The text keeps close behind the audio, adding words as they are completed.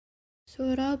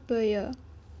Surabaya.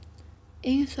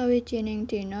 Ing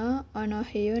sawijining dina ana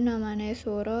hiyu namané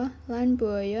Sura lan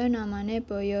buaya namané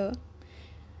Baya.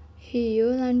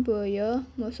 Hiyu lan buaya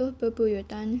musuh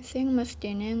bebuyutan sing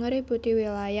mesthine ngributi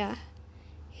wilayah.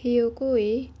 Hiyu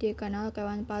kuwi dikenal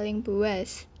kewan paling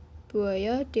buas.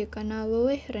 Buaya dikenal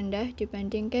luwih rendah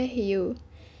dibandingke hiyu.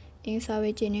 Ing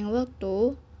sawijining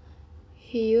wektu,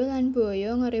 hiyu lan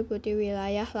buaya ngributi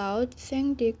wilayah laut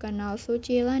sing dikenal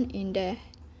suci lan indah.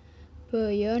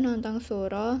 Baya nantang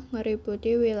Sura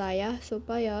ngributi wilayah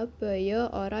supaya baya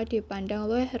ora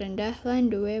dipandang luwih rendah lan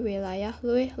duwé wilayah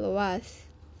luwih luas.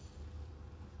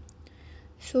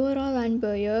 Sura lan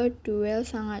baya duel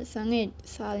sangat sengit,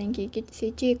 saling gigit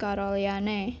siji karo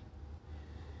liyané.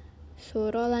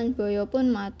 Sura lan baya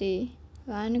pun mati,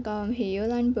 lan kaum hiyu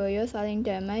lan baya saling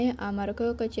damai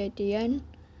amarga kejadian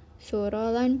Sura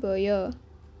lan baya.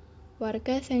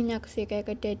 Warga sing nyaksike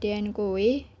kedadéan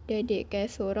kuwi dadikke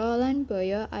Sura lan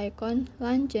Baya ikon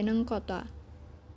lan jeneng kota.